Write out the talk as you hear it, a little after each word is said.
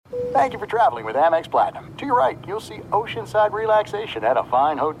Thank you for traveling with Amex Platinum. To your right, you'll see oceanside relaxation at a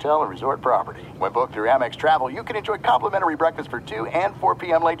fine hotel and resort property. When booked through Amex Travel, you can enjoy complimentary breakfast for 2 and 4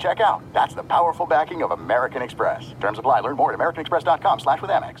 p.m. late checkout. That's the powerful backing of American Express. Terms apply. Learn more at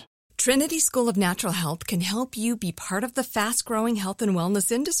americanexpress.com/withAmex. Trinity School of Natural Health can help you be part of the fast-growing health and wellness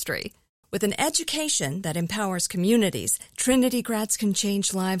industry. With an education that empowers communities, Trinity grads can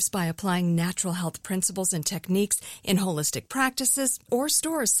change lives by applying natural health principles and techniques in holistic practices or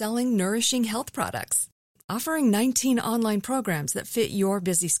stores selling nourishing health products. Offering 19 online programs that fit your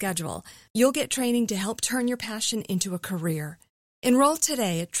busy schedule, you'll get training to help turn your passion into a career. Enroll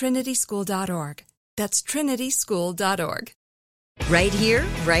today at trinityschool.org. That's trinityschool.org. Right here,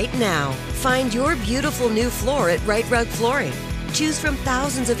 right now. Find your beautiful new floor at Right Rug Flooring. Choose from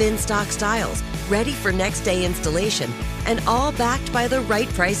thousands of in-stock styles, ready for next day installation, and all backed by the right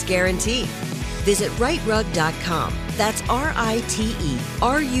price guarantee. Visit rightrug.com. That's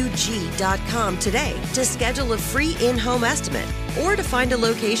RITERUG.com today to schedule a free in-home estimate or to find a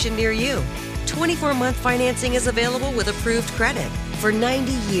location near you. 24-month financing is available with approved credit. For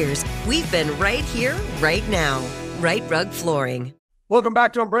 90 years, we've been right here, right now. Right Rug Flooring. Welcome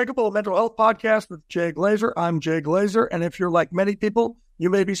back to Unbreakable, a mental health podcast with Jay Glazer. I'm Jay Glazer, and if you're like many people, you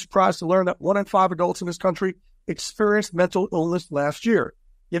may be surprised to learn that 1 in 5 adults in this country experienced mental illness last year.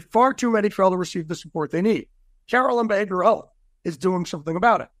 Yet far too many fail to receive the support they need. Carelon Behavioral Health is doing something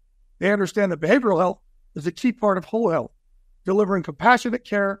about it. They understand that behavioral health is a key part of whole health, delivering compassionate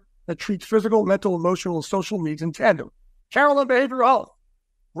care that treats physical, mental, emotional, and social needs in tandem. Carelon Behavioral Health,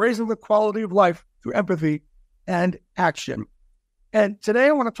 raising the quality of life through empathy and action. And today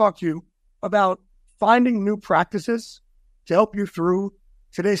I want to talk to you about finding new practices to help you through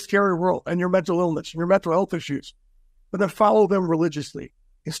today's scary world and your mental illness and your mental health issues, but then follow them religiously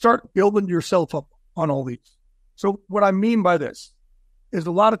and start building yourself up on all these. So what I mean by this is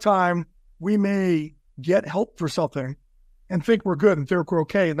a lot of time we may get help for something and think we're good and think we're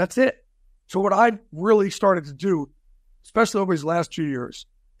okay, and that's it. So what I really started to do, especially over these last 2 years,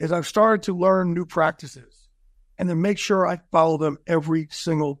 is I've started to learn new practices and then make sure I follow them every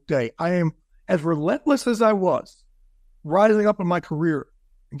single day. I am as relentless as I was rising up in my career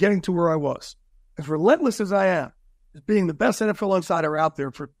and getting to where I was, as relentless as I am as being the best NFL insider out there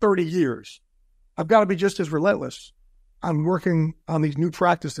for 30 years. I've got to be just as relentless on working on these new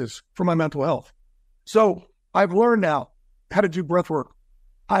practices for my mental health. So I've learned now how to do breath work.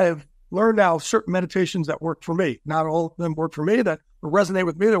 I have learned now certain meditations that work for me. Not all of them work for me, that resonate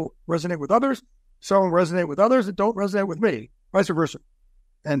with me, that resonate with others. Some resonate with others that don't resonate with me, vice versa.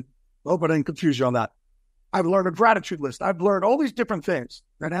 And I hope I didn't confuse you on that. I've learned a gratitude list. I've learned all these different things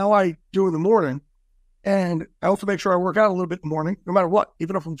that how I do in the morning. And I also make sure I work out a little bit in the morning, no matter what,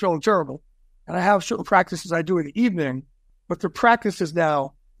 even if I'm feeling terrible. And I have certain practices I do in the evening, but the practices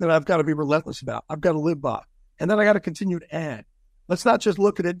now that I've got to be relentless about, I've got to live by. And then I got to continue to add. Let's not just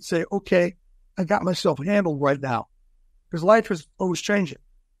look at it and say, okay, I got myself handled right now. Because life is always changing.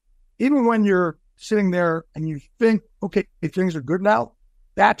 Even when you're sitting there and you think, okay, things are good now,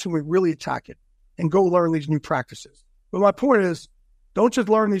 that's when we really attack it and go learn these new practices. But my point is, don't just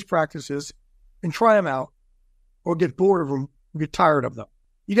learn these practices and try them out or get bored of them or get tired of them.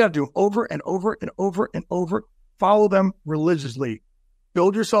 You got to do them over and over and over and over. Follow them religiously.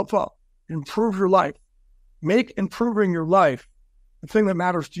 Build yourself up. Improve your life. Make improving your life the thing that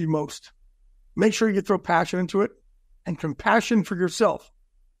matters to you most. Make sure you throw passion into it and compassion for yourself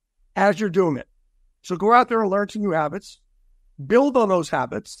as you're doing it. So go out there and learn some new habits. Build on those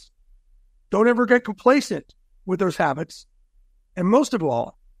habits. Don't ever get complacent with those habits. And most of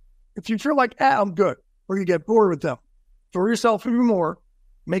all, if you feel like, I'm good, or you get bored with them, throw yourself even more.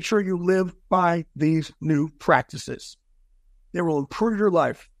 Make sure you live by these new practices. They will improve your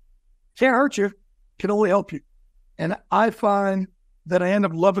life. Can't hurt you, can only help you. And I find that I end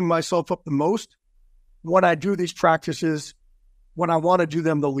up loving myself up the most when I do these practices, when I want to do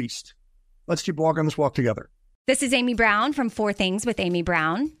them the least. Let's keep walking this walk together. This is Amy Brown from 4 Things with Amy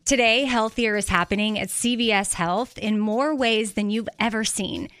Brown. Today, Healthier is happening at CVS Health in more ways than you've ever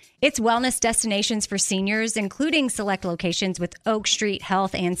seen. It's wellness destinations for seniors, including select locations with Oak Street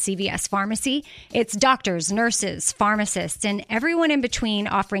Health and CVS Pharmacy. It's doctors, nurses, pharmacists, and everyone in between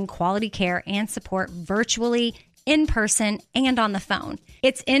offering quality care and support virtually, in person, and on the phone.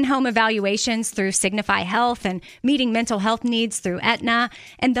 It's in-home evaluations through Signify Health and meeting mental health needs through Aetna.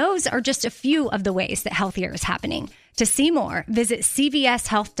 And those are just a few of the ways that Healthier is happening. To see more, visit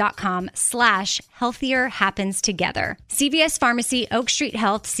cvshealth.com/healthier happens together. CVS Pharmacy, Oak Street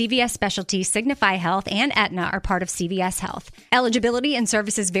Health, CVS Specialty, Signify Health, and Aetna are part of CVS Health. Eligibility and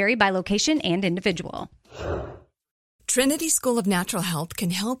services vary by location and individual. Trinity School of Natural Health can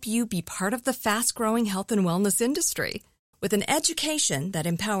help you be part of the fast-growing health and wellness industry. With an education that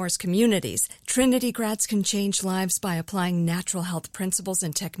empowers communities, Trinity grads can change lives by applying natural health principles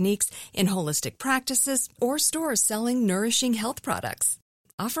and techniques in holistic practices or stores selling nourishing health products.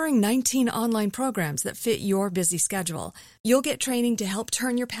 Offering 19 online programs that fit your busy schedule, you'll get training to help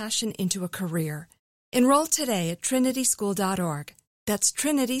turn your passion into a career. Enroll today at trinityschool.org. That's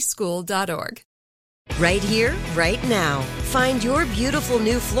trinityschool.org. Right here, right now. Find your beautiful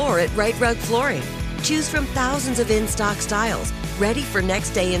new floor at Right Rug Flooring. Choose from thousands of in-stock styles, ready for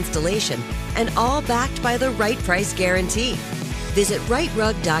next day installation, and all backed by the right price guarantee. Visit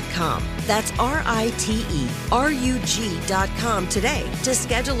rightrug.com. That's RITERUG.com today to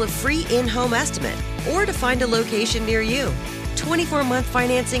schedule a free in-home estimate or to find a location near you. 24-month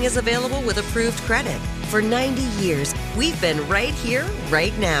financing is available with approved credit. For 90 years, we've been right here,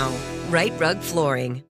 right now. Right Rug Flooring.